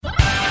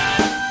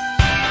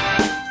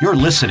You're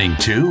listening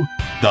to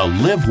the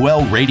Live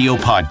Well Radio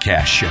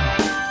Podcast Show.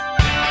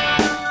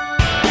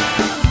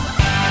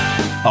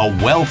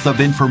 A wealth of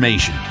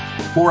information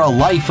for a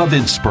life of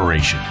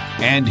inspiration.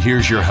 And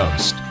here's your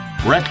host,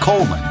 Brett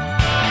Coleman.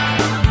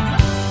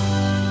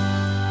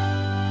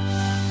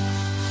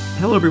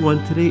 Hello,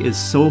 everyone. Today is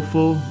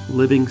Soulful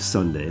Living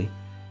Sunday,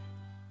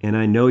 and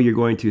I know you're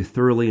going to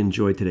thoroughly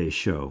enjoy today's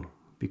show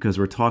because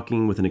we're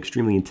talking with an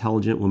extremely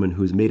intelligent woman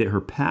who's made it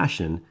her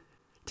passion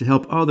to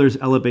help others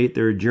elevate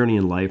their journey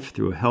in life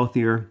through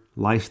healthier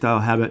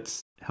lifestyle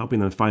habits, helping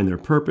them find their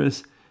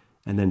purpose,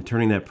 and then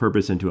turning that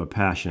purpose into a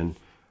passion.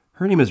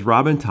 Her name is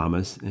Robin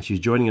Thomas, and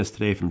she's joining us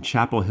today from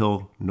Chapel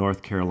Hill,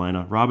 North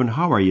Carolina. Robin,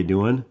 how are you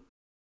doing?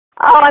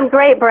 Oh, I'm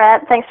great,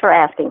 Brett. Thanks for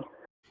asking.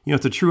 You know,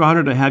 it's a true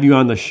honor to have you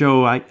on the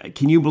show.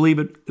 Can you believe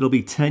it? It'll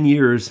be 10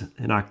 years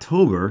in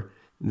October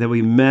that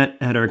we met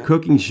at our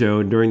cooking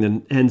show during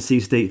the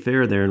NC State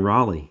Fair there in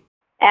Raleigh.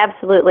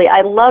 Absolutely.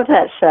 I loved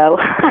that show.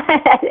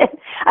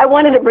 I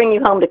wanted to bring you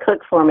home to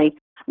cook for me,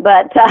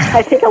 but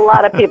I think a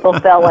lot of people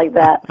felt like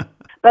that.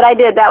 But I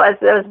did. That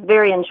was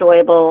very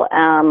enjoyable,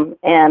 and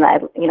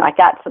I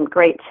got some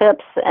great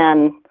tips,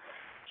 and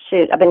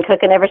shoot, I've been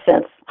cooking ever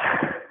since.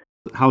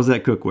 How's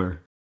that cookware?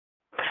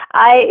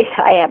 I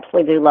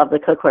absolutely do love the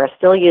cookware.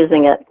 Still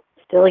using it.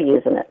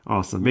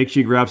 Awesome. Make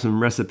sure you grab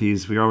some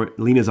recipes.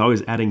 Lena's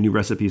always adding new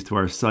recipes to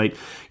our site.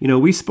 You know,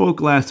 we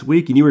spoke last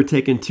week, and you were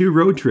taking 2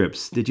 road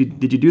trips. Did you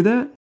do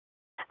that?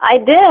 I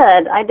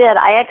did.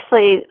 I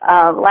actually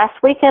last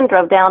weekend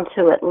drove down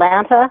to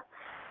Atlanta,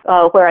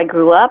 where I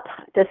grew up,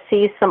 to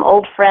see some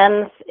old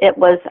friends. It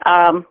was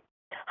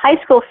high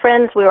school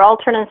friends. We were all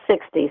turning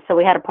 60, so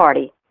we had a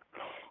party,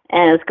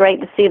 and it was great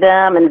to see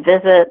them and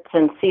visit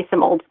and see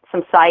some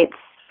sights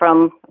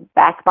from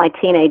back my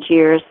teenage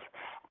years.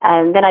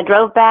 And then I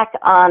drove back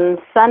on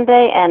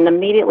Sunday, and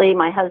immediately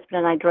my husband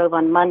and I drove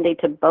on Monday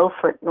to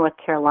Beaufort, North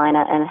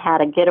Carolina, and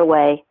had a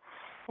getaway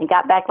and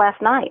got back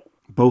last night.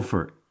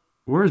 Beaufort.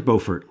 Where is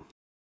Beaufort?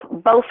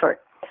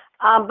 Beaufort.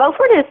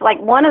 Beaufort is like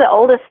one of the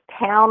oldest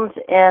towns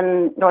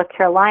in North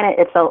Carolina.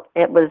 It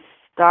was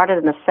started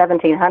in the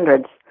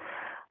 1700s.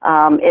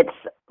 It's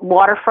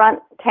waterfront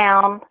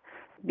town,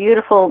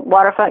 beautiful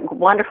waterfront,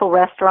 wonderful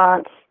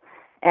restaurants,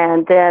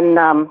 and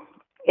then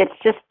it's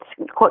just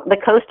the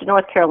coast of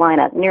North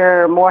Carolina,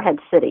 near Morehead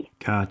City.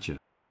 Gotcha.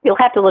 You'll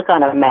have to look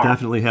on a map.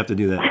 Definitely have to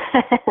do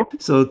that.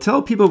 So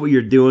tell people what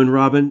you're doing,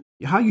 Robin.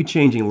 How are you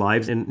changing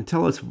lives? And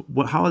tell us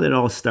how that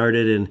all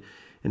started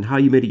and how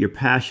you made it your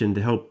passion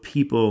to help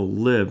people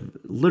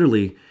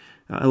literally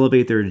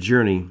elevate their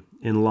journey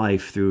in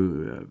life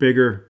through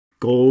bigger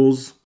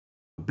goals,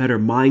 better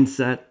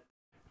mindset.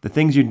 The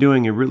things you're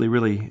doing are really,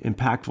 really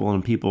impactful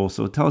on people.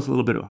 So tell us a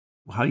little bit about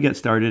how you got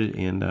started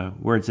and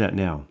where it's at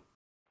now.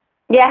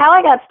 Yeah, how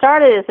I got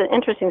started is an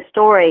interesting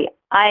story.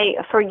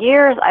 For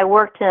years, I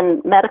worked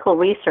in medical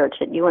research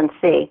at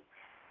UNC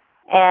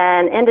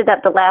and ended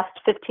up the last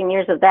 15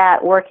 years of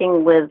that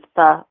working with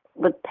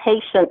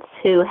patients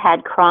who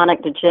had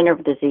chronic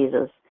degenerative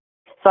diseases.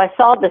 So I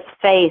saw this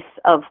face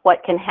of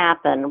what can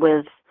happen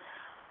with,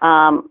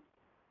 a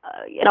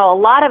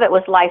lot of it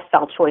was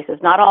lifestyle choices.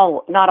 Not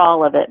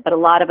all of it, but a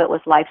lot of it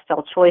was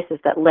lifestyle choices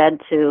that led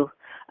to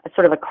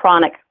sort of a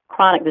chronic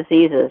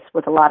diseases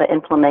with a lot of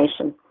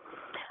inflammation.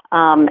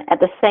 At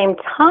the same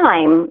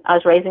time,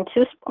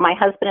 my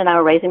husband and I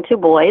were raising 2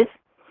 boys,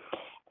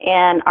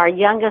 and our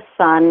youngest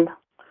son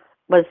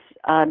was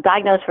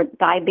diagnosed for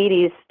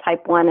diabetes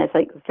type 1 as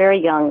very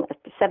young,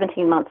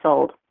 17 months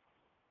old.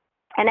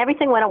 And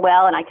everything went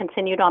well, and I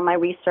continued on my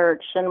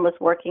research and was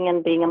working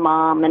and being a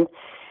mom.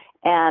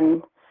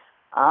 And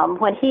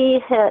when he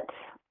hit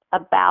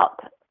about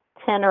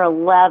 10 or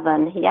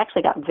 11, he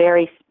actually got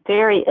very,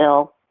 very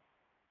ill.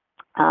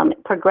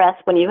 It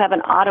progressed. When you have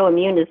an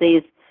autoimmune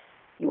disease,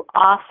 you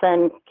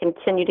often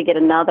continue to get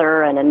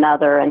another,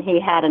 and he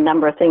had a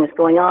number of things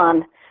going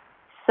on.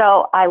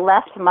 So I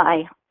left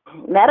my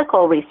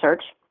medical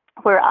research,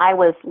 where I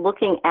was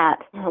looking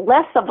at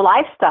less of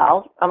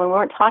lifestyle. I mean, we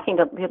weren't talking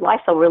about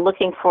lifestyle. We were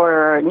looking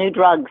for new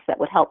drugs that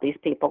would help these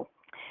people.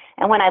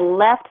 And when I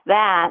left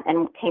that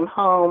and came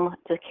home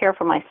to care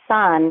for my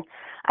son,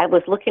 I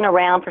was looking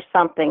around for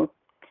something.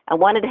 I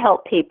wanted to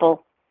help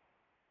people.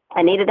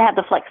 I needed to have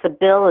the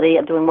flexibility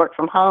of doing work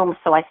from home,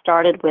 so I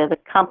started with a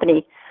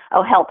company,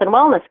 a health and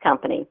wellness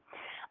company.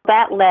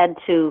 That led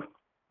to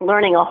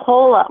learning a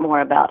whole lot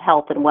more about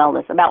health and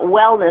wellness, about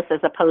wellness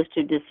as opposed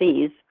to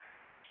disease,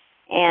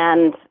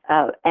 and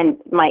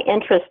my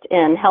interest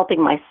in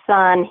helping my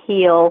son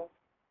heal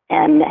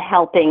and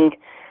helping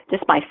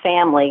just my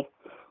family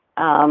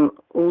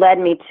led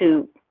me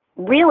to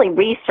really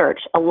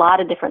research a lot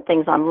of different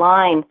things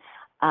online.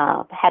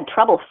 Had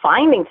trouble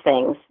finding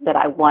things that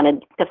I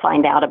wanted to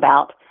find out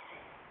about,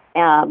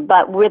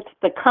 but with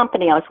the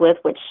company I was with,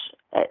 which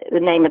the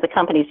name of the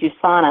company is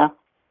USANA,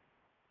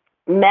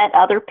 met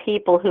other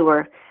people who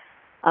were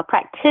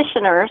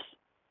practitioners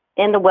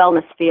in the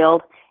wellness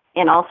field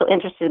and also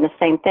interested in the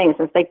same things,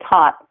 since they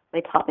taught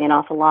me an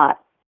awful lot.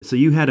 So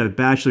you had a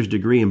bachelor's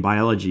degree in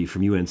biology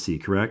from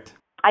UNC, correct?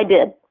 I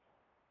did.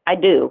 I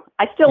do.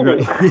 I still do.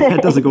 Right.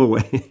 It doesn't go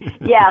away.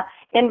 Yeah,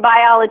 in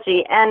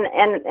biology. And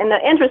the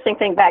interesting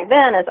thing back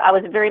then is I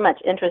was very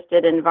much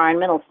interested in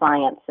environmental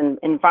science and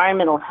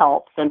environmental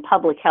health and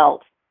public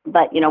health.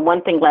 But,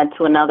 one thing led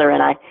to another,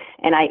 and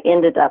I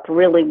ended up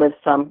really with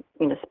some,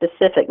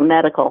 specific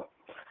medical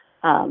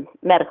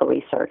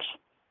research.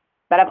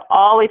 But I've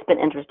always been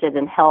interested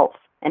in health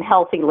and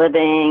healthy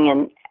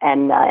living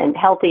and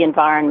healthy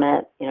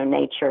environment,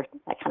 nature,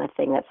 that kind of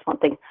thing. That's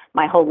something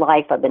my whole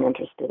life I've been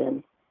interested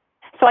in.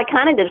 So I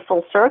kind of did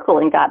full circle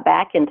and got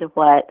back into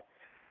what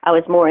I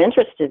was more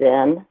interested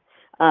in,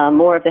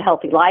 more of the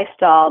healthy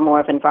lifestyle, more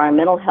of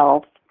environmental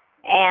health,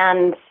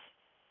 and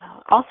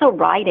also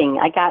writing.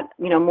 I got,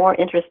 more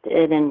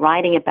interested in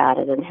writing about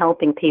it and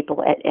helping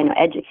people and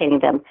educating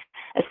them,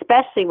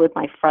 especially with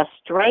my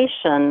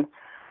frustration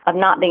of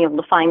not being able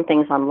to find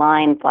things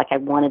online like I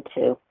wanted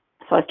to.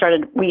 So I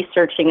started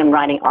researching and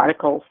writing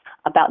articles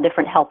about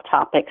different health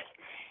topics.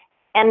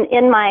 And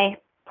in my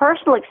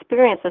personal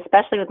experience,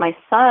 especially with my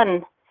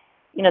son,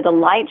 the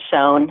light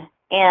shone,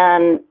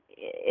 and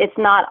it's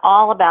not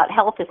all about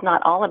health. It's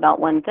not all about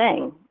one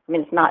thing. I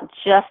mean, it's not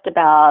just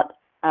about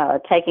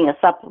taking a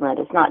supplement.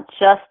 It's not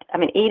just,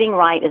 eating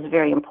right is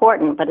very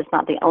important, but it's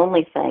not the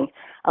only thing.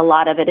 A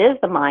lot of it is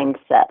the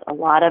mindset. A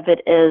lot of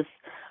it is,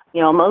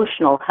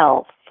 emotional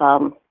health,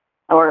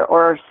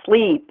 or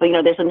sleep.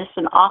 There's just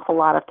an awful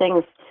lot of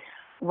things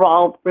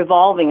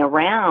revolving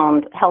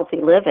around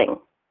healthy living.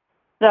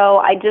 So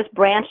I just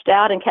branched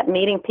out and kept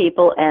meeting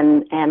people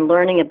and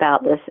learning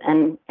about this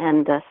and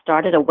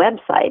started a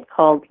website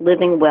called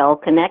Living Well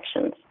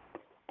Connections.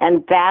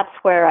 And that's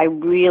where I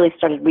really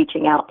started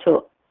reaching out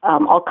to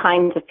all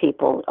kinds of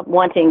people,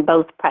 wanting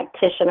both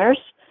practitioners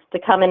to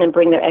come in and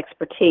bring their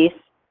expertise,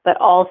 but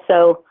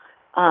also,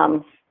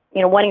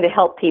 wanting to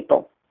help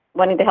people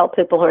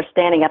who are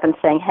standing up and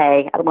saying,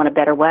 hey, I want a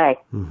better way.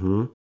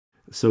 Mm-hmm.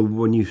 So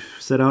when you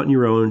set out on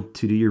your own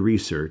to do your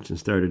research and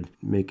started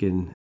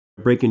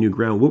breaking new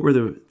ground, what were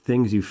the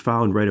things you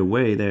found right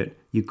away that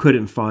you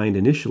couldn't find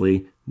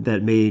initially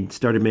that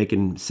started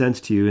making sense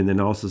to you and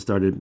then also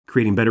started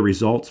creating better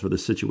results for the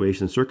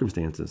situation and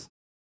circumstances?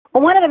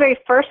 Well, one of the very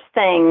first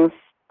things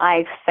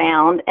I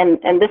found, and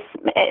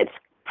it's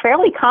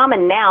fairly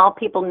common now,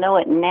 people know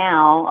it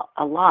now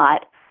a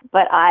lot,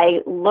 but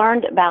I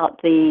learned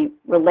about the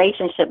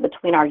relationship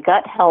between our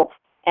gut health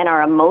and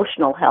our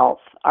emotional health,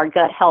 our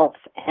gut health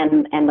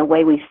and the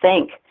way we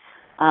think,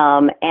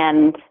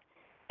 and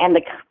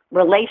the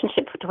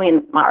relationship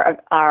between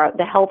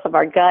the health of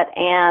our gut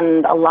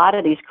and a lot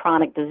of these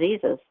chronic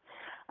diseases.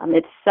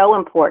 It's so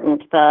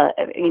important.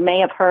 You may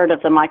have heard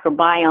of the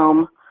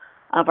microbiome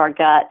of our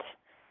gut.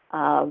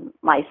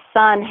 My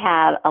son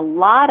had a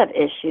lot of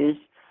issues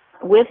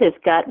with his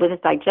gut, with his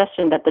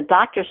digestion, that the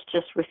doctors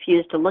just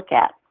refused to look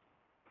at.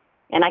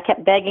 And I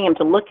kept begging him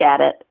to look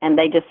at it, and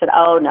they just said,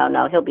 oh,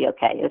 no, he'll be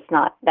okay.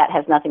 That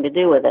has nothing to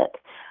do with it.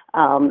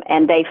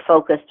 And they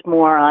focused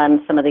more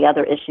on some of the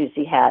other issues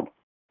he had.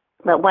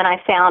 But when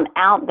I found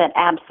out that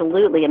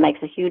absolutely it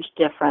makes a huge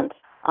difference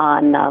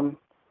on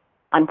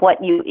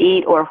what you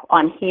eat or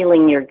on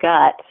healing your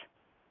gut,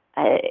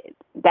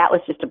 that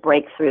was just a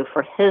breakthrough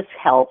for his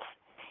health.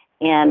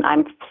 And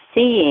I'm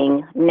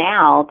seeing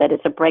now that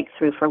it's a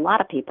breakthrough for a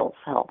lot of people's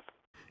health.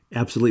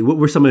 Absolutely. What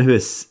were some of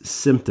his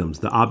symptoms,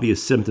 the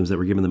obvious symptoms that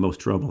were giving the most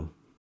trouble?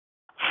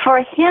 For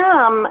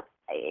him,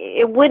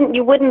 you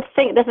wouldn't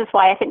think, this is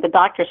why I think the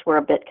doctors were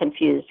a bit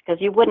confused, because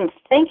you wouldn't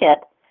think it.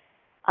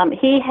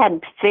 He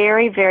had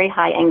very, very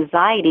high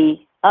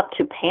anxiety up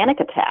to panic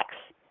attacks.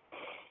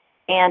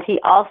 And he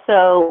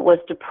also was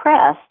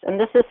depressed. And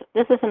this is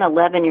an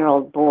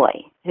 11-year-old boy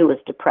who was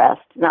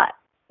depressed. Not,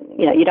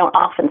 you don't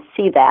often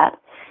see that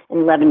in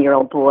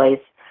 11-year-old boys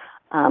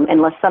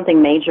unless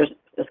something major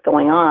is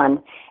going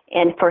on.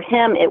 And for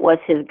him, it was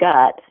his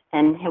gut,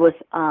 and it was,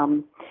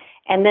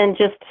 and then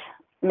just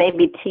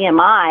maybe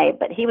TMI,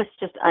 but he was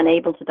just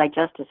unable to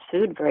digest his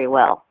food very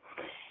well.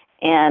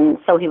 And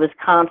so he was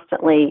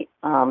constantly,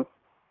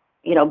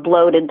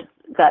 bloated,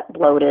 gut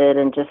bloated,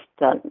 and just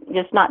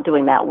not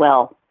doing that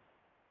well.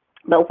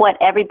 But what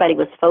everybody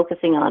was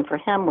focusing on for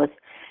him was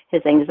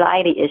his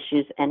anxiety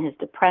issues and his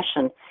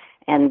depression,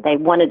 and they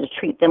wanted to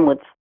treat them with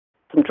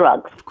some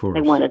drugs. Of course. They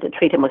wanted to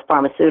treat him with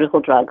pharmaceutical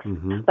drugs.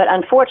 Mm-hmm. But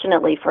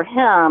unfortunately for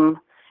him,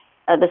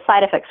 the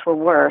side effects were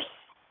worse,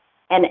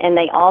 and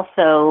they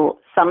also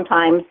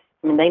sometimes,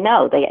 they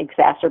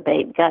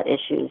exacerbate gut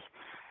issues.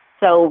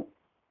 So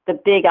the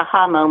big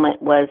aha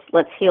moment was,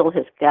 let's heal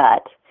his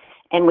gut.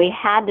 And we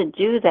had to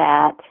do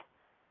that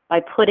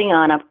by putting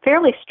on a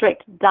fairly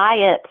strict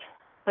diet,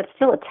 but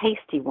still a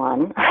tasty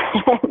one,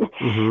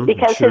 Mm-hmm,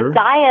 because sure. his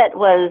diet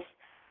was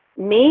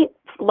meat,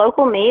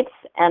 local meats,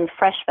 and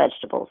fresh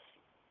vegetables,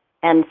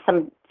 and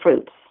some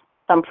fruits,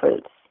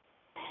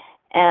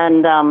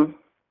 and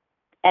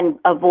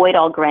avoid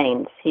all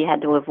grains. He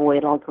had to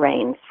avoid all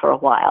grains for a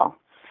while.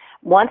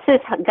 Once his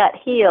gut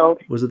healed...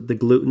 Was it the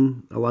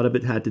gluten? A lot of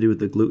it had to do with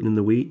the gluten in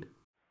the wheat?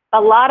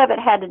 A lot of it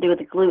had to do with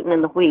the gluten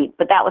in the wheat,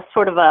 but that was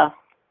sort of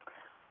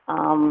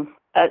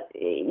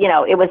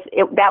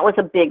that was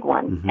a big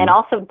one. Mm-hmm. And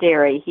also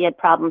dairy. He had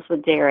problems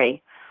with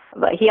dairy.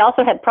 But he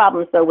also had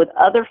problems, though, with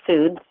other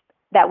foods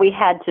that we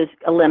had to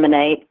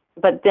eliminate.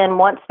 But then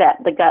once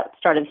the gut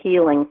started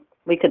healing,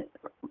 we could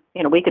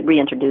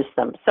reintroduce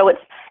them. So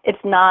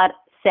it's not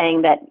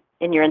saying that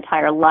in your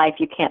entire life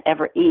you can't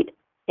ever eat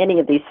any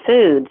of these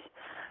foods,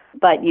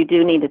 but you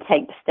do need to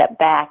take a step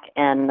back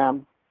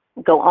and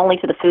go only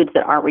to the foods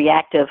that aren't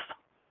reactive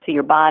to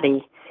your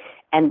body,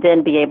 and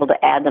then be able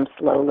to add them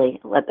slowly,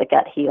 let the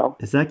gut heal.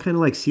 Is that kind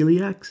of like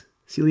celiac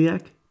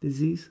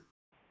disease?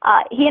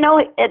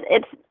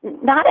 It's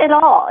not at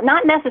all,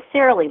 not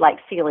necessarily like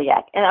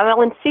celiac. And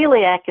when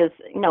celiac is,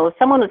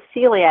 someone with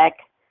celiac,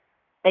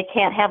 they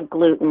can't have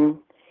gluten,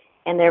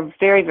 and they're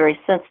very, very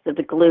sensitive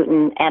to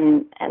gluten,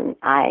 and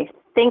I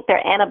think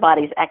their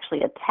antibodies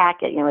actually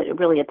attack it. It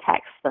really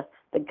attacks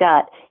the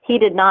gut. He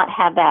did not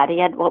have that. He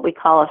had what we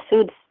call a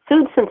food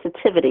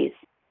sensitivities.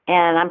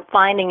 And I'm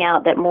finding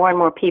out that more and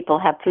more people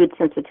have food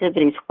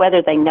sensitivities,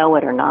 whether they know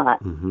it or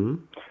not. Mm-hmm.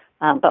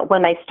 But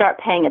when they start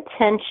paying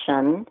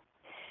attention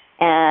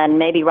and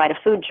maybe write a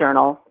food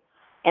journal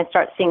and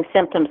start seeing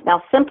symptoms.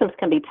 Now, symptoms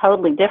can be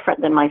totally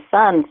different than my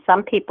son.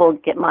 Some people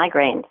get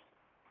migraines,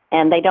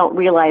 and they don't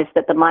realize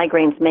that the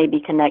migraines may be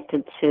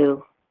connected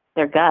to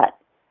their gut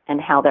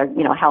and how they're,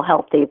 how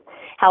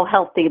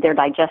healthy their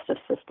digestive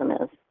system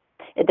is.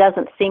 It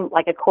doesn't seem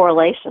like a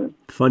correlation.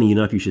 Funny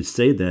enough, you should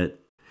say that.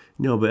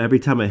 No, but every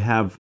time I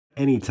have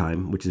any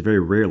time, which is very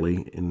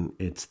rarely, and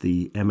it's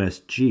the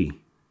MSG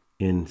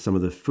in some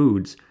of the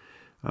foods,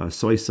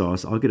 soy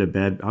sauce, I'll get a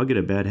bad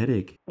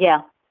headache.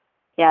 Yeah.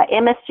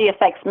 MSG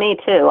affects me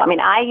too. I mean,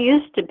 I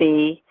used to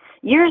be,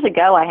 years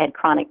ago, I had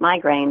chronic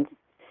migraines,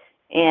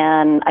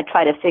 and I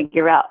try to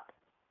figure out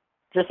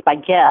just by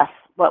guess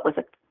what was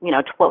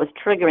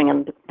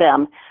triggering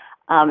them.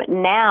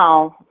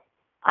 Now,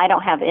 I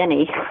don't have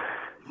any.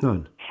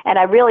 None. And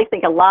I really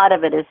think a lot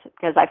of it is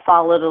because I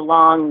followed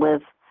along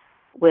with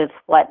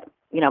what,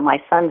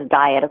 my son's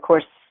diet. Of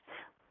course,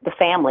 the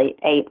family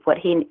ate what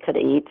he could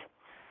eat,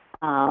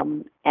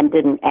 and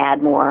didn't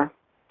add more.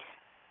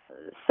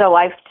 So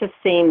I've just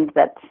seen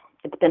that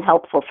it's been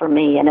helpful for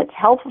me, and it's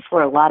helpful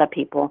for a lot of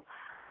people.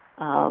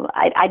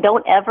 I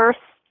don't ever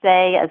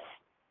say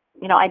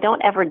I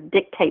don't ever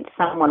dictate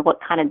someone what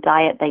kind of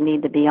diet they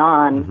need to be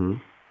on.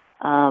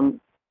 Mm-hmm.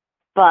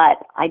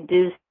 But I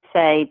do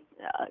say,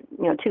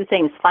 two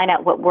things: find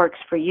out what works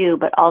for you,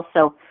 but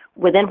also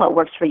within what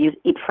works for you,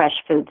 eat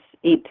fresh foods,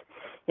 eat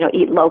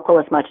local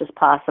as much as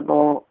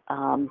possible,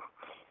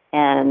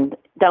 and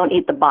don't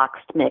eat the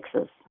boxed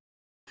mixes.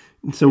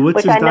 So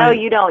what's his diet?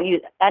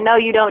 I know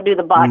you don't do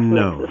the boxed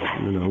mixes.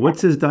 No.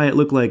 What's his diet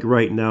look like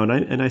right now?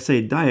 And I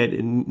say diet,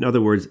 in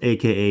other words,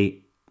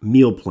 AKA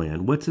meal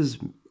plan. What's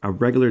a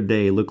regular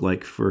day look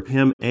like for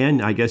him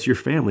and I guess your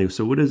family?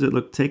 So what does it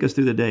look? Take us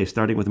through the day,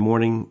 starting with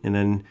morning and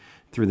then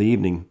through the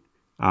evening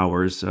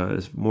hours,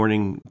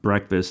 morning,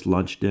 breakfast,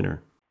 lunch,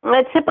 dinner.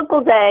 A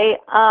typical day.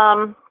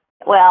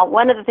 Well,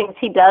 one of the things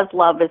he does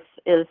love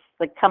is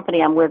the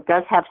company I'm with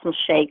does have some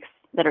shakes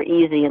that are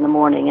easy in the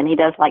morning, and he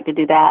does like to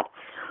do that.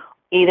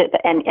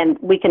 And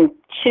we can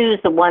choose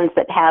the ones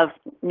that have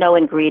no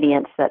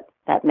ingredients that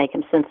make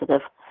him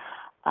sensitive.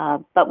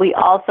 But we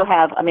also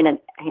have,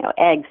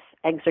 eggs.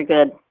 Eggs are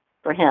good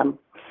for him.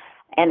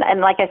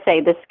 And like I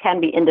say, this can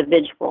be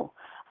individual.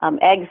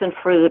 Eggs and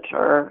fruit,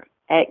 or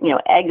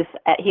eggs.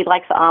 He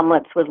likes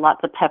omelets with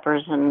lots of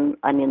peppers and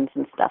onions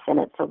and stuff in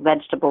it. So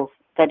vegetable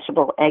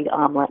egg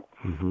omelet.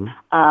 Mm-hmm.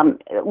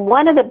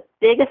 One of the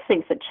biggest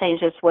things that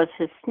changes was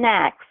his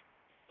snacks.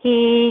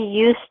 He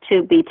used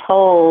to be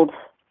told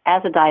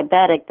as a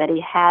diabetic that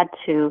he had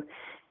to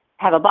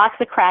have a box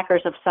of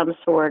crackers of some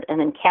sort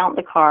and then count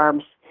the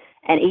carbs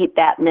and eat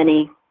that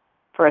many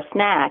for a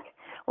snack.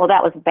 Well,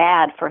 that was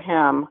bad for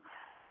him.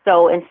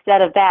 So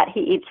instead of that,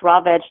 he eats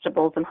raw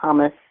vegetables and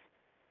hummus,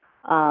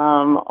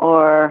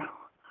 or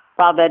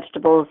raw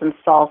vegetables and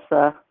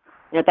salsa,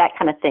 that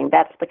kind of thing.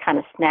 That's the kind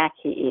of snack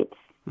he eats.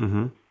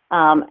 Mm-hmm.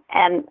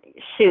 And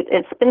shoot,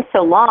 it's been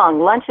so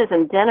long. Lunches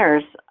and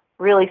dinners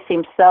really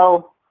seem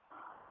so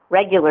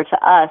regular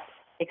to us,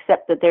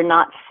 except that they're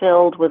not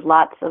filled with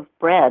lots of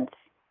breads.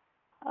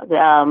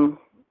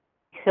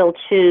 He'll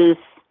choose,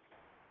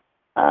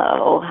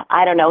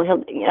 I don't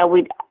know,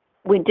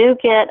 we do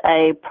get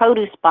a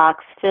produce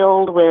box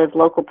filled with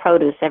local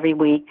produce every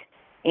week,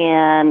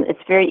 and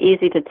it's very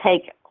easy to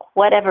take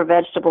whatever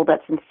vegetable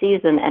that's in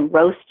season and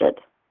roast it,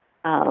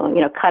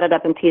 cut it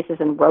up in pieces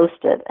and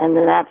roast it, and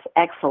then that's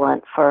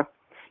excellent for,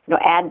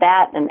 add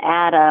that and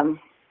add,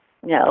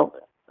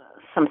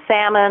 some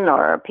salmon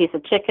or a piece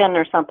of chicken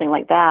or something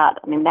like that.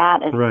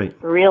 That is right.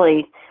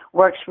 Really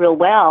works real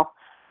well.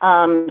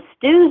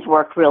 Stews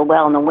work real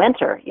well in the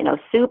winter,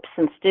 soups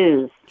and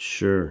stews.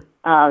 Sure.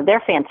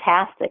 They're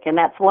fantastic. And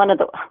that's one of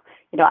the,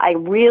 I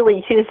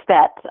really use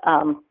that,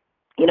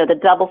 the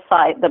double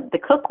side, the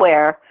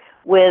cookware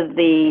with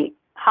the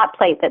hot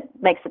plate that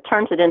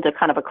turns it into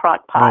kind of a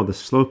crock pot. Oh, the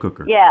slow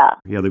cooker. Yeah.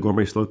 Yeah, the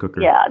gourmet slow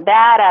cooker. Yeah,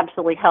 that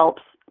absolutely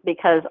helps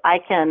because I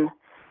can,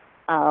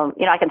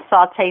 I can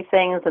saute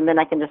things and then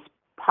I can just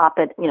pop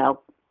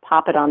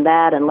it on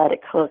that and let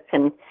it cook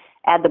and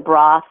add the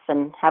broth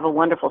and have a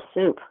wonderful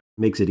soup.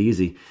 Makes it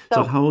easy.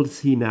 So So how old is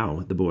he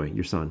now, the boy,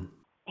 your son?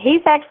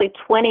 he's actually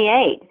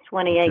 28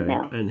 Okay.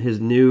 now. And his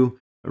new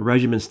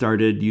regimen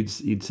started,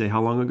 you'd say,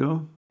 how long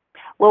ago?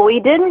 Well,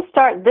 we didn't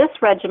start this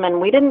regimen.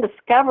 We didn't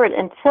discover it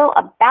until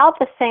about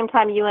the same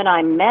time you and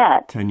I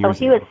met. 10 So years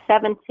he ago. was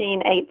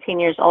 17, 18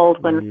 years old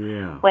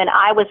Yeah. when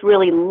I was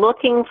really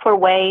looking for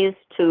ways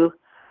to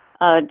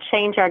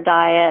change our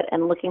diet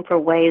and looking for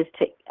ways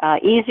to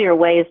easier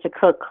ways to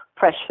cook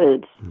fresh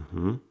foods.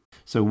 hmm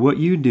So what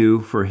you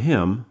do for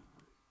him,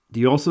 do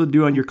you also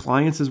do on your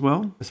clients as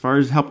well, as far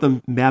as help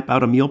them map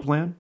out a meal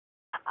plan?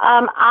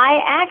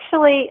 I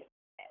actually,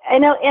 I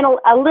know in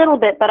a little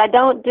bit, but I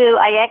don't do.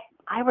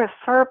 I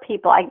refer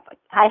people.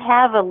 I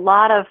have a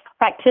lot of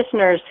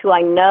practitioners who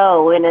I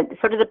know, and it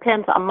sort of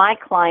depends on my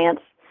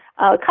clients.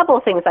 A couple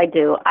of things I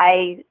do.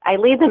 I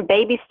lead them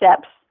baby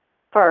steps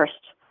first,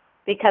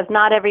 because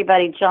not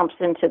everybody jumps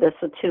into this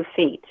with 2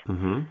 feet.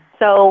 Mm-hmm.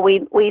 So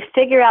we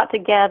figure out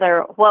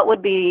together what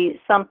would be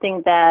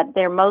something that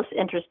they're most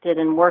interested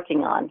in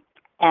working on.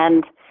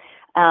 And,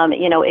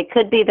 it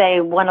could be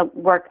they want to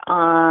work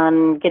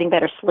on getting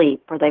better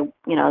sleep, or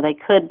they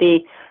could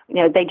be,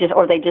 they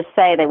just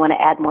say they want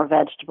to add more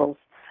vegetables.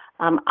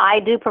 I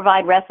do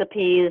provide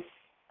recipes,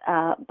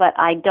 but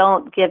I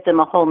don't give them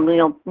a whole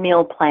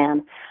meal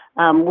plan.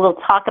 We'll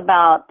talk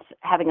about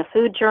having a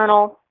food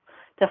journal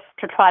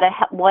to try to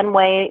one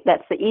way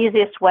that's the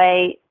easiest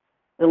way,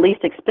 the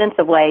least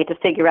expensive way to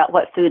figure out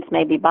what foods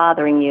may be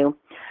bothering you.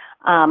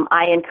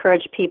 I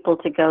encourage people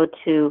to go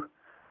to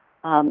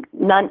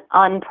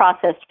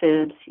unprocessed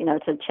foods,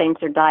 to change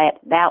their diet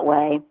that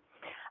way.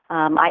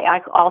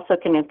 I also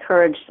can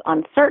encourage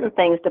on certain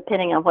things,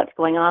 depending on what's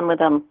going on with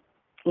them,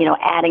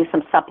 adding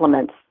some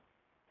supplements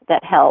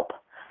that help.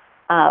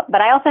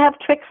 But I also have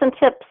tricks and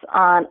tips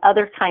on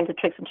other kinds of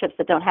tricks and tips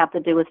that don't have to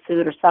do with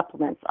food or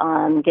supplements,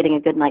 on getting a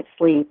good night's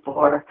sleep,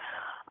 or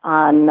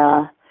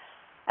on,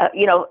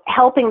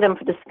 helping them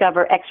to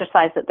discover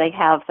exercise that they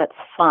have that's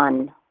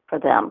fun for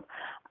them.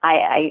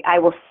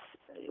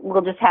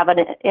 We'll just have an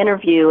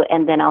interview,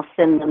 and then I'll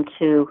send them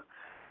to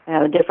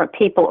different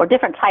people or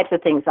different types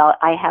of things.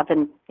 I have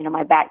in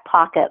my back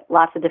pocket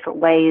lots of different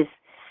ways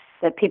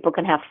that people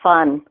can have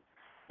fun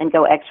and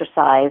go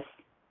exercise.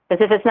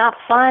 Because if it's not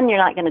fun, you're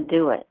not going to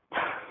do it.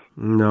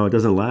 No, it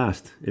doesn't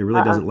last. It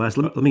really doesn't last.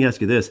 Let me ask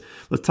you this.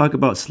 Let's talk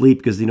about sleep,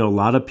 because, a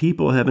lot of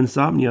people have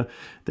insomnia.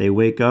 They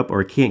wake up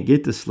or can't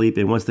get to sleep,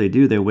 and once they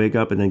do, they wake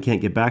up and then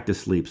can't get back to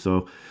sleep.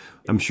 So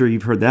I'm sure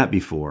you've heard that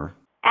before.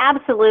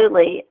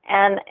 Absolutely.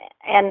 And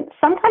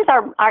sometimes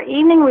our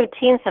evening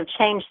routines have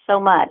changed so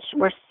much.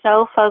 We're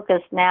so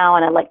focused now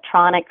on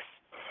electronics,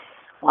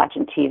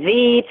 watching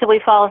TV till we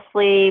fall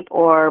asleep,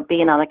 or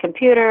being on the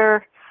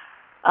computer,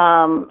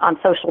 on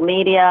social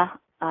media,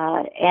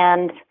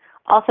 and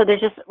also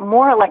there's just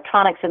more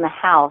electronics in the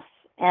house.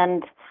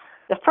 And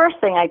the first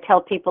thing I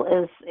tell people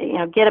is,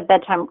 get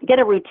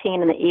a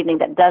routine in the evening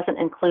that doesn't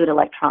include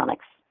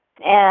electronics,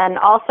 and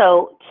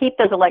also keep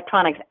those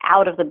electronics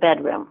out of the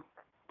bedroom.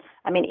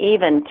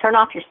 Even turn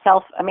off your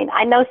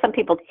I know some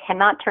people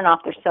cannot turn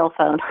off their cell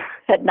phone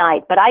at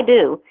night, but I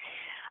do.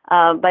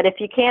 But if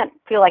you can't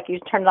feel like you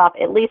turn it off,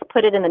 at least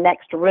put it in the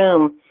next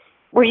room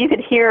where you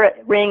could hear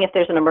it ring if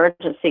there's an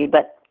emergency,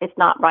 but it's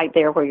not right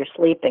there where you're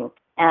sleeping.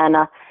 And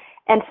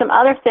some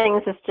other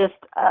things is just,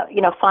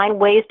 find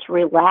ways to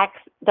relax.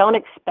 Don't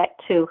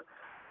expect to,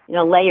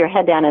 lay your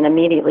head down and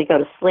immediately go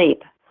to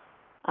sleep.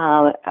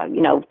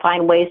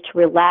 Find ways to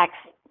relax.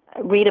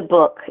 Read a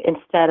book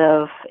instead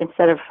of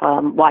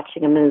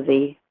watching a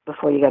movie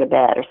before you go to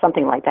bed, or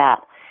something like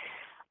that.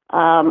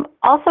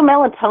 Also,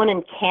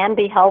 melatonin can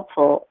be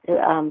helpful,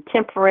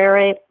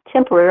 temporarily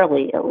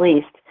at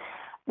least.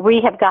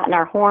 We have gotten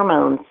our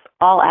hormones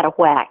all out of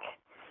whack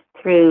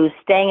through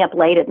staying up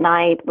late at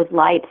night with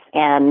lights,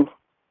 and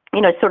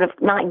sort of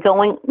not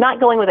going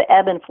with the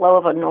ebb and flow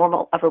of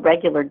a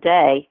regular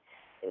day,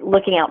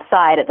 looking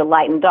outside at the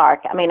light and dark.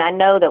 I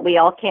know that we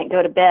all can't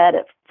go to bed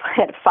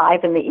at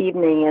 5 in the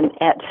evening and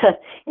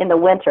in the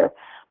winter,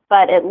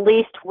 but at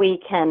least we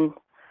can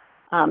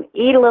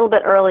eat a little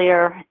bit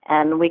earlier,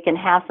 and we can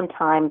have some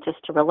time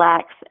just to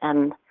relax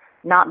and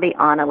not be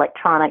on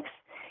electronics.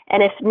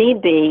 And if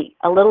need be,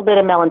 a little bit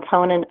of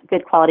melatonin,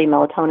 good quality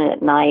melatonin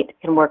at night,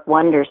 can work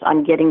wonders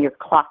on getting your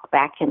clock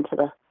back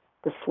into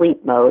the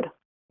sleep mode.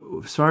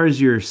 As far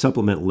as your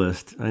supplement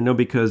list, I know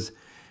because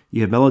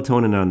you have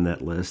melatonin on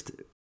that list,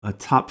 a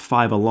top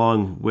 5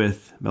 along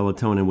with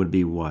melatonin would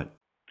be what?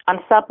 On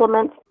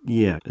supplements?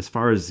 Yeah, as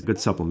far as a good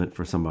supplement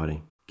for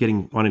somebody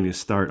wanting to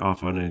start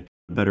off on a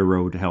better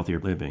road to healthier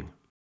living.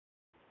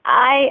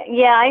 I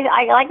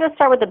like to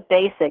start with the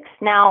basics.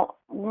 Now,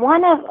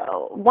 one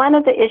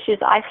of the issues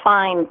I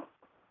find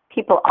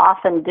people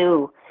often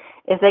do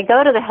is they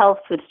go to the health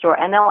food store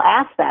and they'll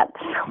ask that to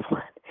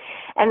someone,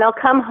 and they'll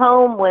come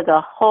home with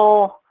a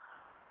whole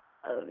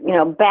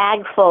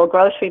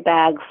grocery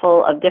bag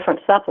full of different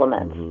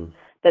supplements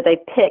that they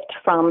picked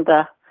from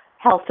the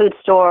health food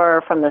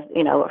store, from the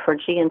for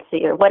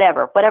GNC or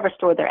whatever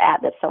store they're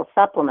at that sells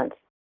supplements.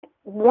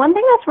 one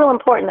thing that's real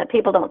important that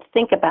people don't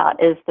think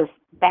about is this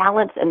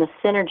balance and the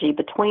synergy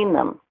between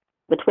them,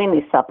 between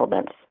these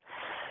supplements.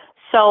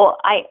 So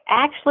I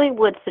actually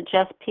would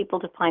suggest people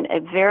to find a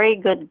very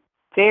good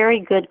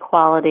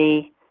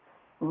quality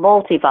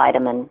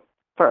multivitamin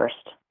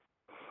first.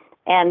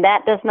 And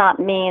that does not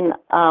mean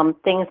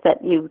things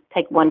that you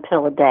take one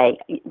pill a day.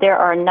 There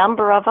are a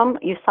number of them.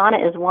 USANA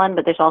is one,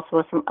 but there's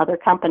also some other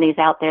companies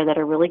out there that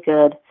are really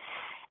good.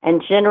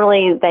 And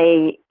generally,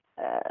 they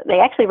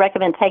actually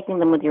recommend taking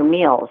them with your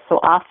meals. So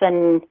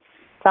often,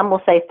 some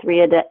will say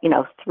 3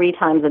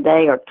 times a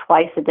day or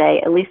twice a day,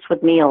 at least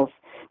with meals,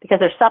 because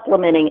they're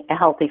supplementing a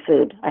healthy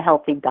food, a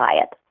healthy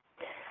diet.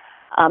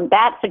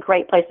 That's a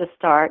great place to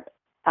start.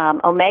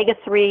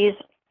 Omega-3s,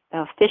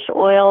 fish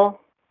oil.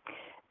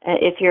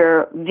 If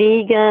you're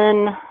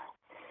vegan,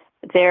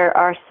 there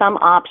are some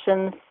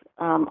options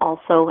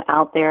also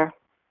out there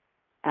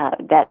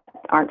that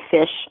aren't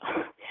fish,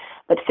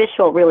 but fish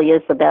oil really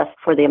is the best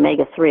for the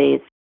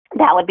omega-3s.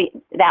 That would be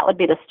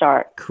the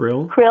start.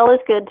 Krill? Krill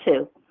is good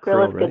too.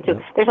 Krill is good too.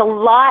 Yep.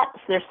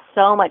 There's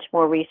so much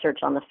more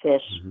research on the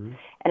fish,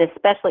 and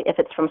especially if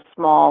it's from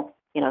small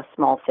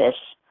fish.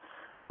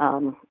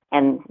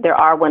 And there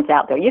are ones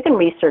out there. You can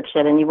research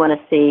it, and you want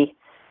to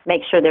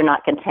make sure they're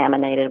not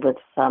contaminated with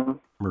some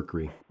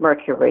mercury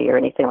or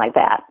anything like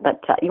that.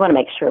 But you want to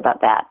make sure about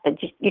that. But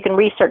you can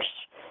research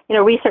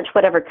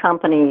whatever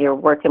company you're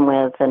working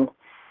with and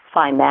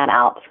find that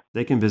out.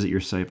 They can visit your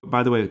site.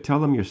 By the way, tell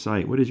them your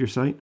site. What is your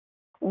site?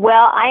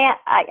 Well,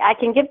 I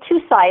can give 2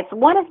 sites.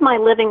 One is my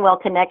Living Well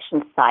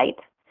Connections site.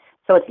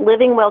 So it's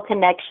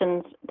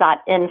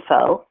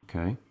livingwellconnections.info.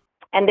 Okay.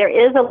 And there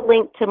is a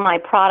link to my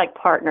product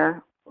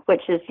partner,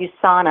 which is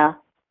USANA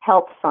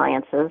Health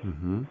Sciences.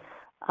 Mm-hmm.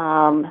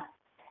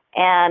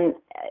 And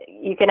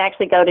you can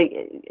actually go to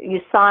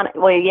USANA.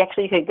 Well, you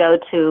could go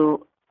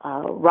to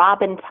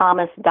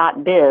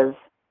robinthomas.biz.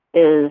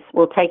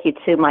 Will take you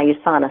to my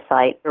USANA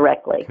site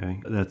directly.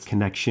 Okay, that's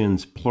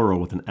connections, plural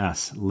with an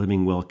S,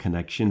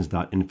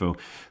 livingwellconnections.info.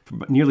 For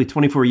nearly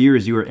 24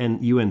 years, you were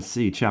in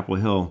UNC, Chapel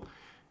Hill,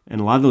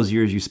 and a lot of those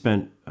years you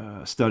spent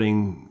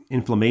studying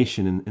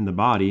inflammation in the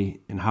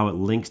body and how it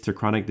links to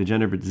chronic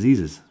degenerative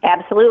diseases.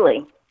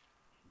 Absolutely.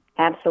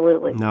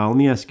 Now, let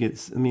me ask you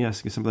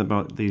something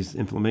about these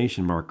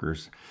inflammation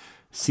markers.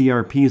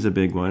 CRP is a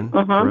big one,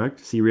 correct?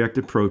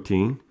 C-reactive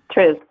protein.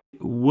 True.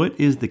 What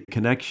is the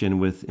connection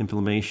with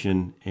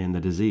inflammation and the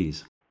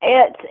disease?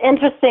 It's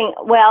interesting.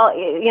 Well,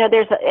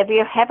 have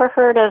you ever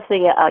heard of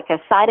the a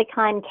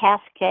cytokine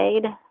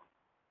cascade? Have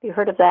you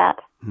heard of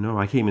that? No,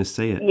 I can't even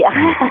say it.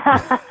 Yeah.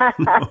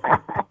 No.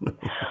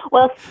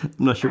 Well, I'm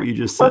not sure what you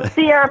just said. Well,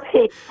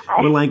 CRP.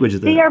 What language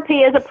is that?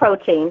 CRP is a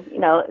protein,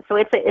 so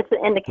it's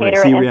an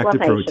indicator of inflammation.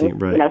 Protein,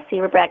 right.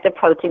 C-reactive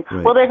protein.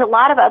 Right. Well, there's a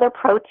lot of other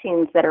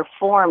proteins that are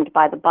formed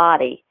by the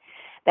body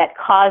that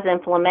cause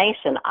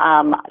inflammation,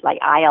 like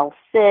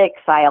IL-6,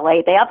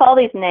 IL-8. They have all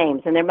these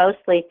names, and they're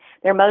mostly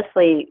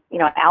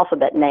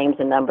alphabet names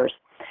and numbers.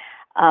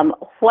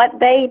 What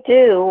they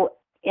do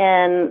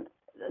in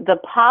the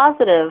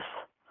positive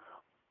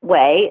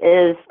way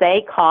is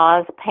they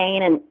cause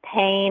pain and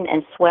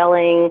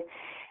swelling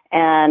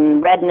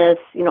and redness,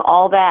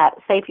 all that.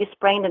 Say if you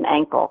sprained an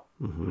ankle,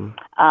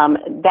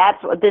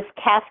 that's what this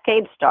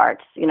cascade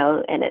starts,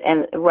 and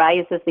it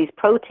rises these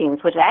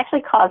proteins, which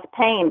actually cause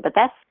pain, but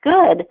that's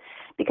good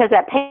because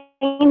that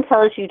pain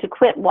tells you to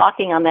quit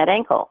walking on that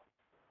ankle,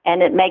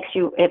 and it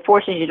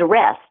forces you to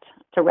rest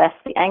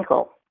the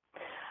ankle.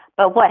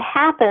 But what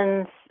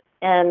happens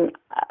in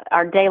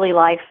our daily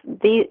life,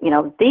 these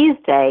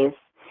days,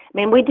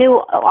 we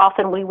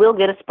will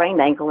get a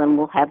sprained ankle and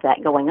we'll have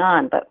that going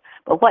on. But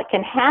what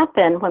can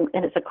happen when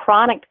it's a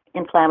chronic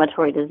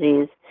inflammatory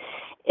disease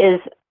is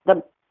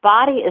the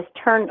body is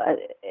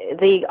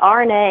the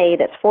RNA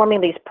that's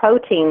forming these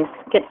proteins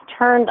gets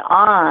turned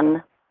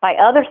on by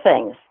other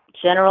things,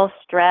 general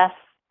stress,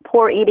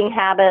 poor eating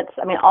habits.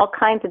 All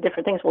kinds of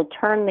different things will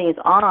turn these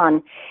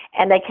on,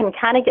 and they can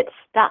kind of get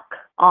stuck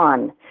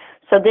on.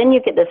 So then you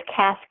get this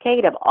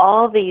cascade of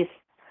all these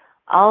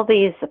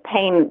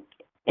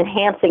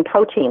pain-enhancing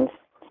proteins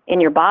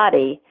in your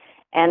body,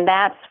 and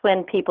that's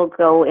when people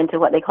go into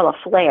what they call a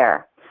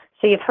flare.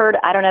 So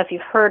I don't know if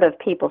you've heard of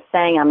people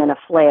saying I'm in a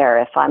flare.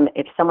 If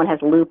someone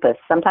has lupus,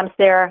 sometimes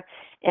they're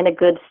in a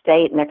good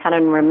state and they're kind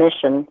of in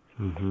remission,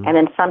 and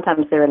then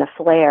sometimes they're in a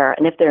flare.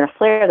 And if they're in a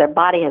flare, their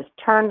body has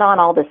turned on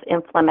all this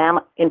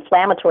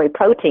inflammatory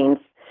proteins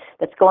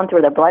that's going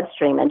through their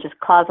bloodstream and just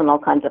causing all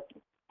kinds of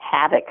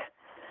havoc,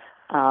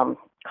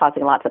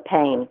 causing lots of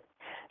pain.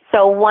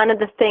 So one of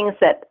the things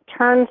that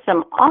turns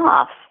them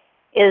off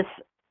is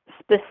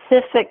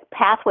specific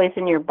pathways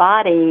in your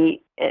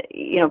body.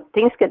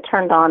 Things get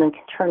turned on and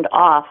turned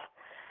off.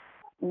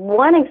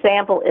 One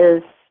example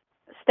is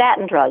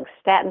statin drugs.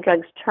 Statin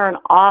drugs turn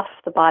off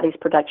the body's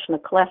production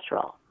of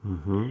cholesterol.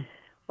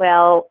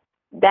 Well,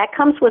 that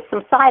comes with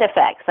some side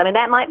effects.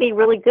 That might be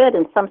really good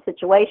in some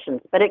situations,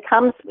 but it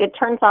turns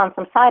on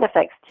some side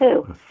effects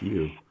too. A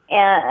few.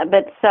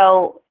 But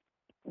so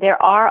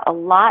there are a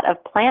lot of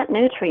plant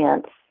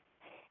nutrients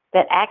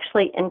that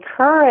actually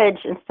encourage,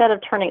 instead of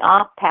turning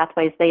off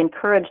pathways, they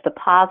encourage the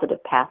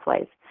positive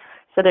pathways.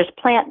 So there's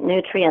plant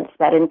nutrients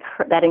that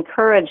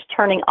encourage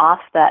turning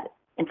off that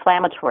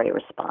inflammatory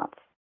response.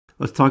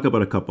 Let's talk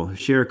about a couple.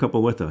 Share a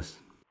couple with us.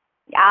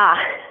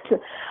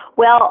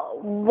 Well,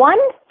 one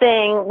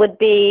thing would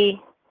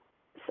be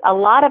a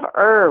lot of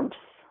herbs,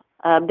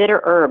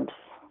 bitter herbs.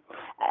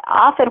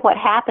 Often what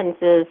happens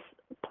is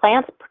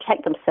plants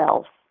protect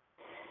themselves.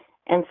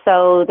 And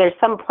so there's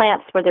some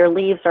plants where their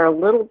leaves are a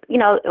little,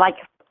 like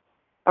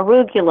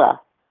arugula.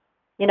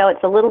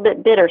 It's a little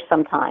bit bitter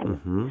sometimes.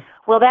 Mm-hmm.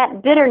 Well,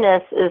 that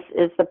bitterness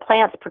is the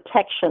plant's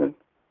protection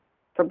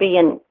for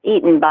being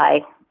eaten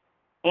by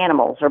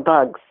animals or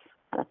bugs,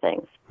 kind of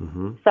things.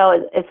 Mm-hmm.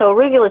 So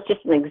arugula is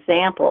just an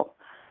example.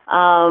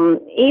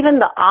 Even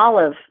the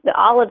olive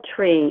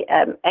tree,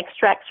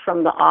 extracts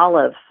from the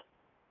olive,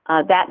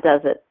 that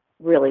does it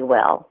really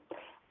well.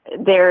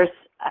 There's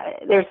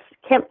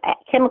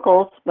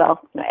chemicals.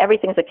 Well,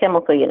 everything's a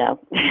chemical,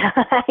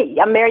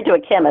 I'm married to a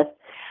chemist,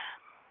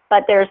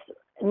 but there's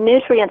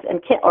nutrients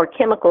or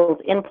chemicals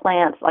in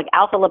plants like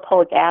alpha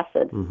lipoic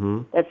acid.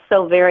 Mm-hmm. That's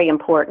so very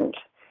important,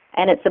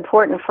 and it's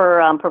important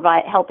for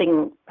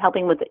helping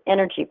with the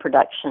energy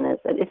production.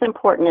 It's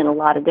important in a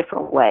lot of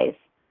different ways.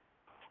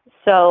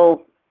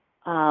 So,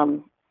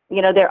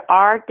 there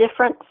are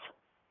different.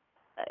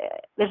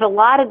 There's a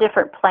lot of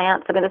different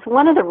plants. I mean, it's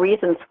one of the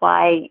reasons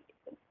why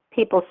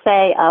people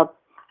say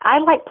I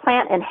like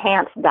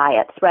plant-enhanced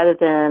diets rather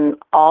than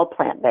all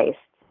plant-based.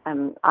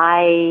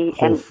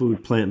 Whole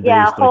food, plant-based,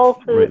 yeah, whole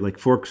food, right, like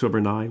forks over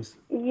knives.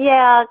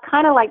 Yeah,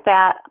 kind of like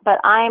that. But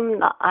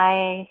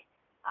I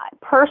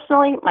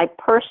personally, my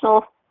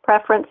personal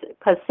preference,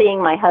 because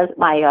seeing my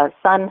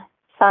son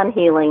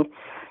healing,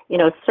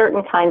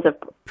 certain kinds of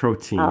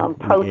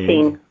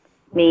protein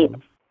meat.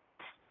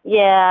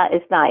 Yeah,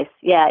 it's nice.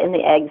 Yeah, in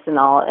the eggs and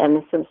all,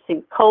 and some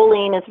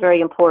choline is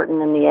very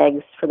important in the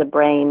eggs for the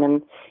brain,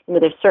 and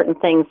there's certain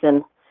things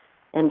in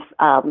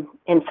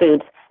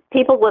foods.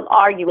 People would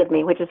argue with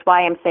me, which is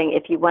why I'm saying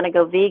if you want to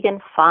go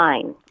vegan,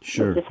 fine.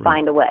 Sure, just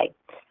find a way.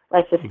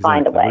 Let's just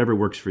find a way. Whatever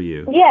works for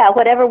you. Yeah,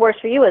 whatever works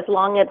for you, as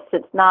long as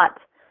it's not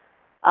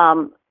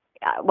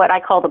what I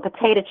call the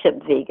potato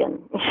chip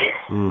vegan.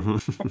 Mm-hmm.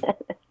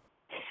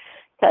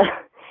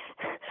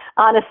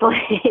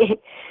 Honestly,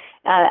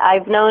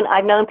 I've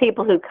known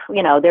people who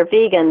they're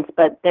vegans,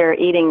 but they're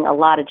eating a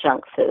lot of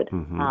junk food.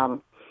 Mm-hmm.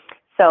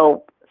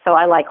 So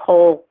I like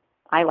whole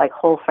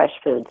fresh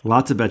foods.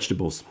 Lots of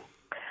vegetables.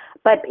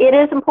 But it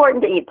is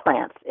important to eat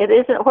plants. It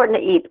is important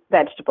to eat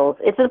vegetables.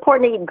 It's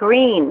important to eat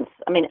greens.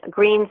 I mean,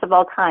 greens of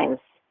all kinds.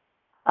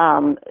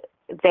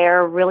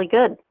 They're really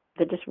good.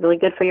 They're just really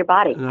good for your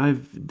body. And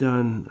I've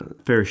done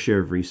a fair share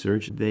of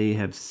research. They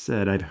have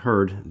said, I've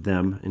heard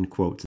them in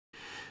quotes,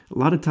 a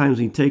lot of times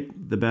when you take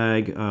the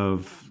bag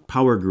of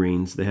power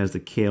greens that has the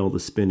kale, the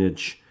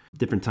spinach,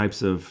 different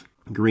types of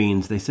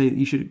greens, they say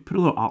you should put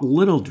a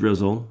little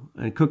drizzle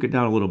and cook it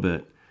down a little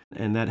bit.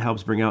 And that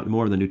helps bring out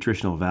more of the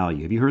nutritional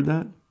value. Have you heard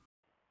that?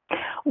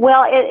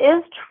 Well, it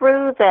is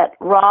true that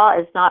raw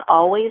is not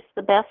always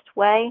the best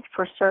way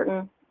for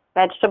certain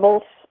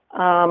vegetables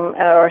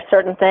or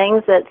certain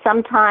things. That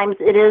sometimes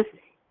it is,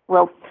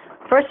 well,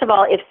 first of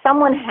all, if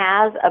someone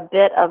has a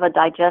bit of a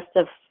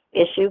digestive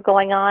issue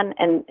going on,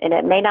 and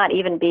it may not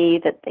even be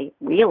that they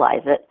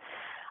realize it,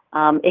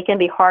 it can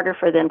be harder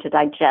for them to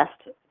digest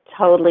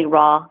totally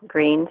raw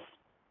greens.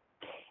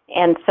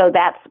 And so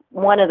that's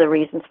one of the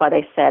reasons why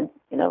they said,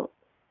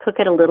 cook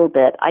it a little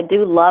bit. I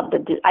do love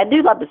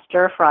to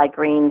stir fry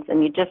greens,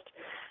 and you just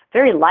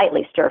very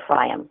lightly stir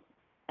fry them,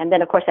 and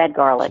then of course add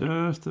garlic.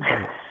 Just a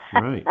bit,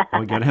 right?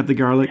 Well, you gotta have the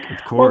garlic,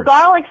 of course. Well,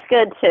 garlic's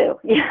good too.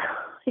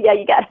 Yeah,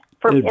 you got.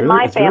 In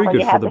my family,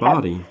 you have to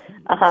have. It's very good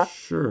for the body.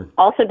 Sure.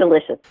 Also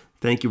delicious.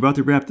 Thank you. We're about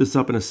to wrap this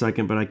up in a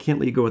second, but I can't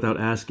let you go without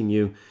asking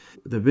you,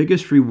 the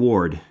biggest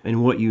reward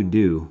in what you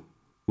do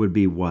would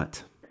be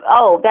what?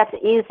 Oh, that's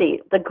easy.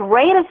 The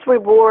greatest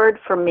reward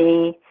for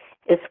me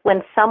is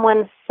when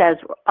someone says,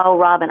 "Oh,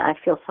 Robin, I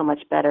feel so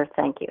much better.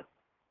 Thank you."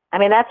 I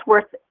mean, that's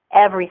worth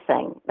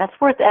everything. That's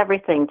worth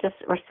everything, just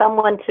for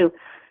someone to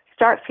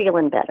start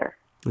feeling better.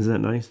 Isn't that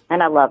nice?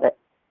 And I love it.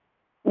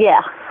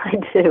 Yeah, I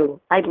do.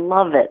 I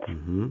love it.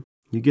 Mm-hmm.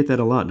 You get that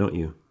a lot, don't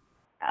you?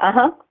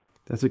 Uh-huh.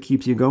 That's what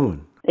keeps you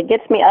going. It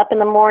gets me up in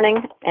the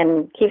morning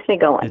and keeps me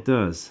going. It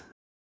does.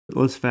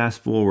 Let's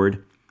fast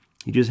forward.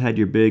 You just had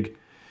your big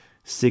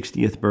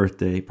 60th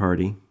birthday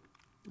party.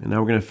 And now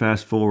we're going to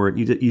fast forward.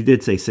 You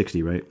did say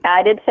 60, right?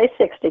 I did say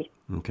 60.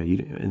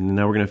 Okay. And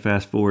now we're going to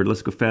fast forward.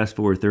 Let's go fast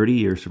forward 30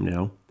 years from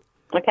now.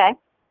 Okay.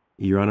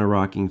 You're on a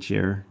rocking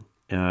chair,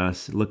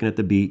 looking at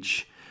the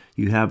beach.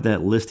 You have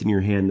that list in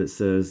your hand that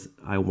says,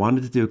 I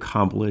wanted to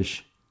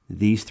accomplish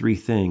these 3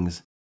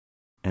 things,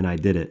 and I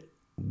did it.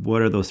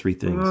 What are those 3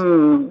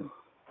 things?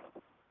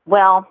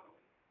 Well,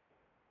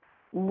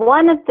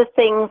 one of the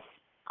things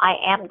I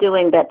am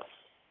doing that's,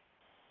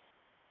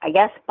 I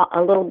guess,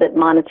 a little bit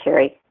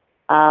monetary.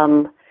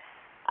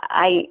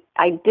 I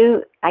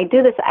do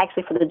this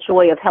actually for the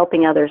joy of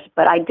helping others,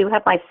 but I do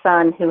have my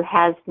son who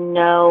has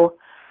no,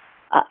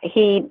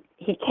 he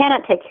he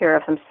cannot take care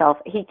of himself.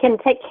 He can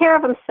take care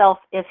of himself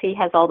if he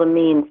has all the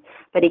means,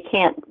 but he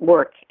can't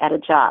work at a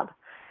job.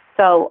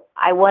 So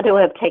I want to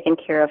have taken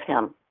care of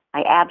him.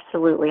 I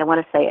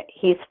want to say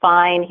he's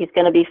fine. He's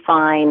going to be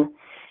fine.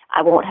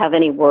 I won't have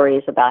any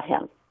worries about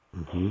him.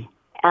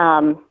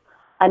 Mm-hmm.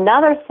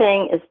 Another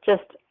thing is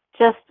just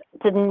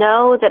to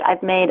know that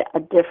I've made a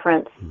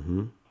difference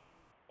Mm-hmm.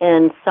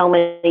 in so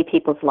many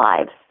people's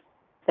lives,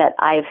 that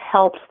I've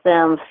helped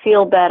them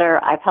feel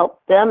better. I've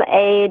helped them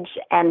age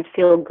and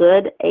feel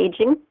good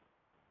aging.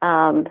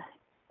 And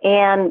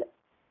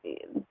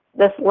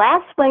this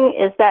last thing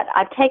is that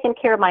I've taken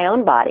care of my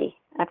own body.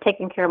 I've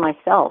taken care of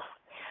myself.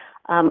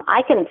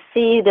 I can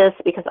see this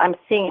because I'm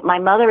seeing my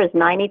mother is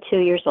 92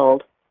 years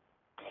old,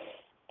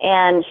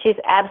 and she's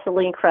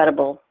absolutely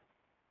incredible,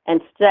 and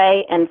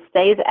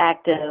stays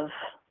active,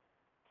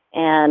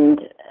 and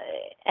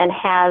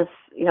has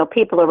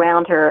people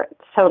around her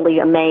totally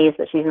amazed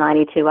that she's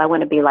 92. I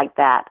want to be like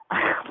that.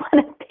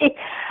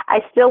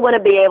 I still want to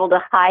be able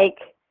to hike.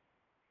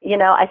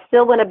 I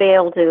still want to be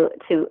able to.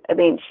 I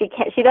mean, she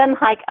doesn't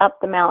hike up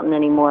the mountain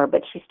anymore,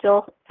 but she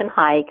still can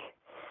hike.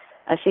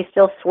 She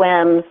still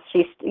swims.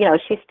 She's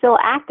still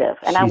active,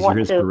 and I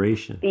want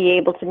to be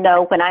able to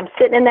know when I'm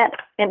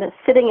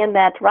sitting in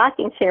that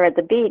rocking chair at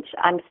the beach,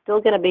 I'm still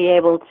going to be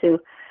able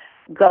to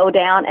go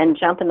down and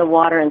jump in the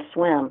water and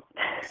swim.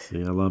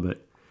 See, I love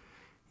it.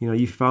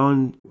 You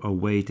found a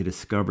way to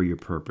discover your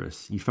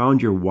purpose. You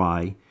found your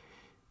why,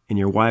 and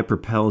your why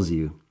propels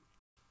you.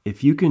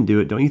 If you can do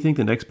it, don't you think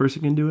the next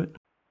person can do it?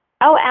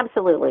 Oh,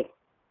 absolutely.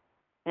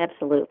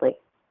 Absolutely.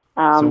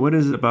 So what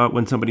is it about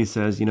when somebody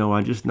says,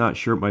 I'm just not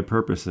sure what my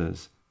purpose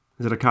is?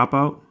 Is it a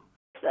cop-out?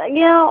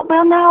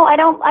 Well, no, I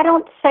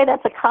don't say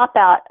that's a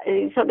cop-out.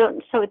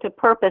 So it's a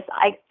purpose.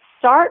 I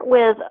start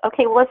with,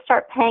 okay, well, let's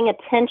start paying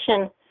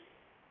attention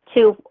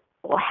to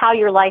how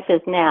your life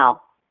is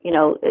now.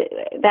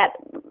 That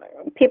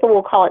people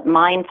will call it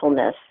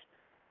mindfulness,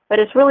 but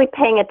it's really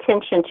paying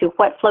attention to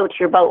what floats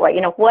your boat, right?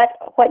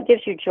 What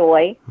gives you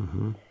joy,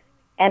 mm-hmm.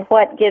 and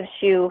what gives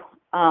you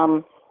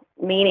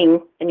meaning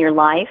in your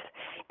life.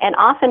 And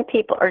often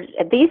people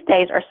these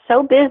days are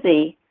so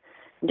busy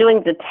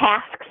doing the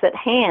tasks at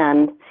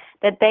hand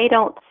that they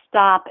don't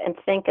stop and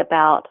think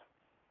about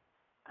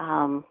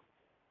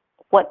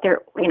what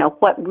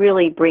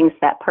really brings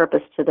that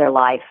purpose to their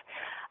life.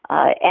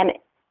 And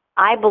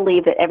I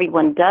believe that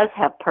everyone does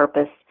have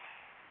purpose.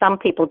 Some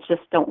people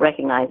just don't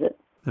recognize it.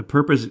 The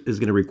purpose is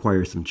going to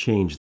require some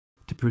change.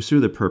 To pursue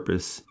the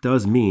purpose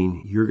does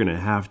mean you're going to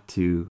have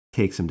to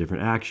take some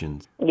different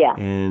actions. Yeah.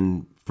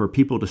 And for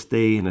people to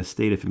stay in a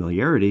state of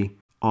familiarity,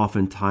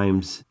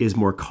 oftentimes is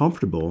more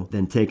comfortable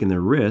than taking the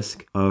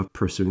risk of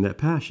pursuing that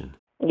passion.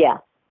 Yeah.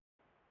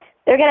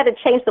 They're going to have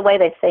to change the way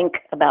they think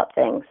about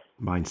things.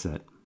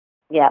 Mindset.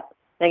 Yeah.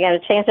 They're going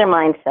to change their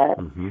mindset.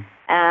 Mm-hmm.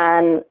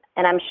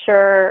 And I'm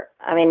sure,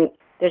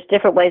 there's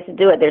different ways to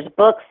do it. There's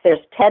books, there's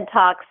TED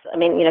Talks.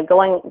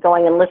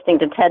 Going and listening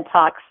to TED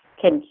Talks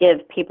can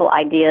give people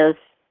ideas,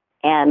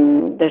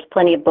 and there's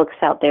plenty of books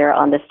out there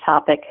on this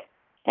topic.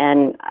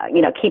 And,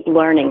 keep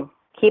learning,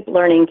 keep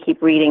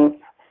reading.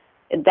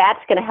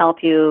 That's going to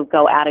help you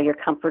go out of your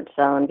comfort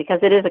zone,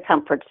 because it is a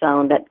comfort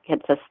zone that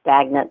gets us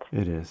stagnant.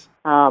 It is.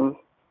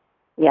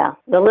 Yeah,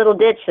 the little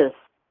ditches.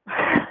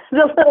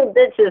 The little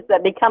ditches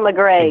that become a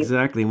grave.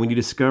 Exactly. When you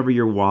discover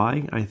your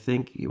why, I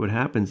think what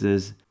happens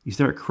is you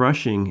start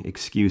crushing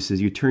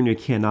excuses. You turn your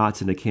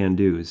cannots into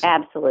can-dos.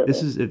 Absolutely.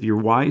 This is if your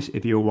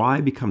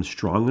why becomes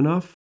strong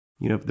enough,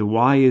 if the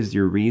why is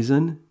your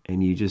reason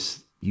and you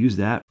just use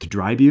that to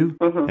drive you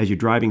mm-hmm. as your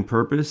driving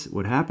purpose,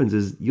 what happens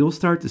is you'll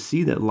start to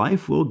see that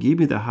life will give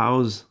you the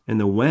hows and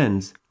the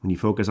whens when you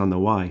focus on the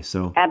why.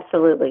 So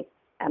Absolutely.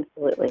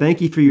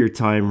 Thank you for your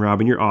time,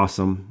 Robin. You're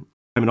awesome.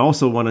 I would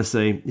also want to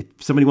say,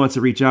 if somebody wants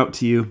to reach out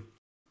to you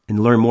and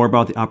learn more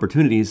about the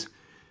opportunities,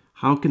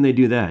 how can they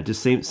do that?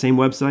 Just same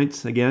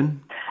websites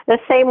again? The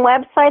same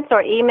websites,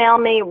 or email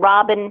me,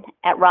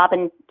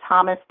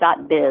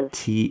 robin@robinthomas.biz.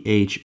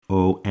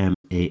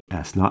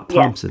 THOMAS, not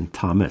Thompson, yes.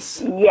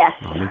 Thomas. Yes.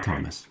 Robin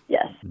Thomas.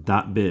 Yes.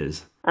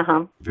 .biz.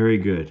 Uh-huh. Very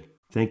good.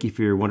 Thank you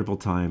for your wonderful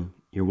time.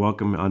 You're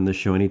welcome on the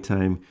show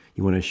anytime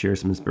you want to share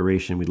some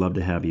inspiration. We'd love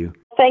to have you.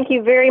 Thank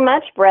you very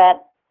much,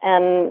 Brett.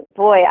 And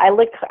boy, I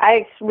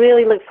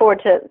really look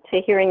forward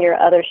to hearing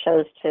your other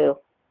shows too.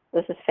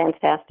 This is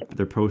fantastic.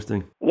 They're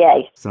posting?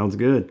 Yay. Sounds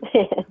good.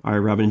 All right,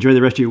 Robin, enjoy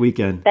the rest of your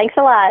weekend. Thanks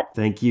a lot.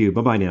 Thank you.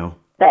 Bye-bye now.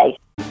 Bye.